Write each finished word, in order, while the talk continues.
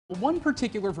One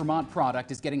particular Vermont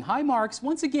product is getting high marks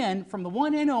once again from the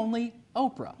one and only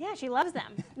Oprah. Yeah, she loves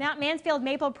them. Mount Mansfield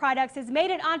Maple Products has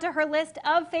made it onto her list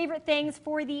of favorite things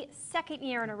for the second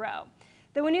year in a row.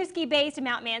 The Winooski-based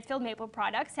Mount Mansfield Maple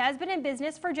Products has been in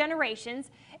business for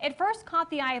generations. It first caught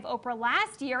the eye of Oprah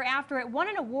last year after it won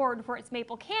an award for its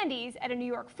maple candies at a New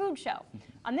York food show.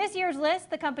 On this year's list,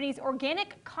 the company's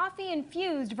organic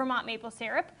coffee-infused Vermont maple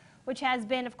syrup, which has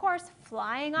been, of course,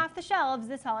 flying off the shelves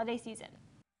this holiday season.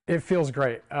 It feels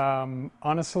great.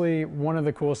 Honestly, one of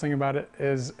the coolest things about it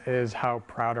is how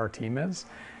proud our team is.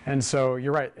 And so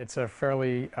you're right, it's a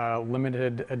fairly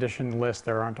limited edition list.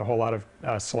 There aren't a whole lot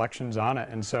of selections on it.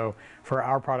 And so for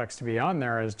our products to be on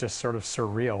there is just sort of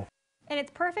surreal. And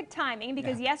it's perfect timing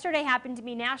because yesterday happened to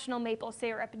be National Maple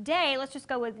Syrup Day. Let's just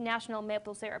go with National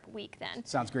Maple Syrup Week then.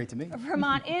 Sounds great to me.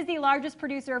 Vermont is the largest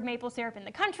producer of maple syrup in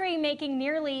the country, making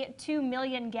nearly 2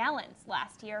 million gallons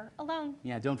last year alone.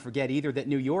 Yeah, don't forget either that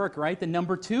New York, right, the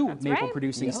 #2 maple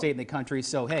producing state in the country.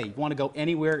 So hey, you want to go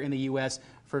anywhere in the U.S.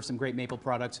 for some great maple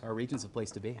products, our region's a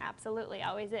place to be. Absolutely,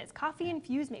 always is.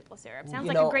 Coffee-infused maple syrup. Sounds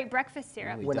like a great breakfast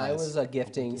syrup. When I was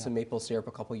gifting some maple syrup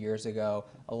a couple years ago,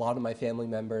 a lot of my family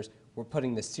members were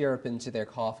putting the syrup into their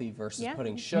coffee versus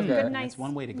putting sugar. Good, nice, that's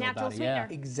one way to go natural about it. sweetener.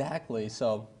 Exactly.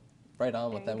 So right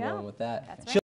on with them going with that. That's right.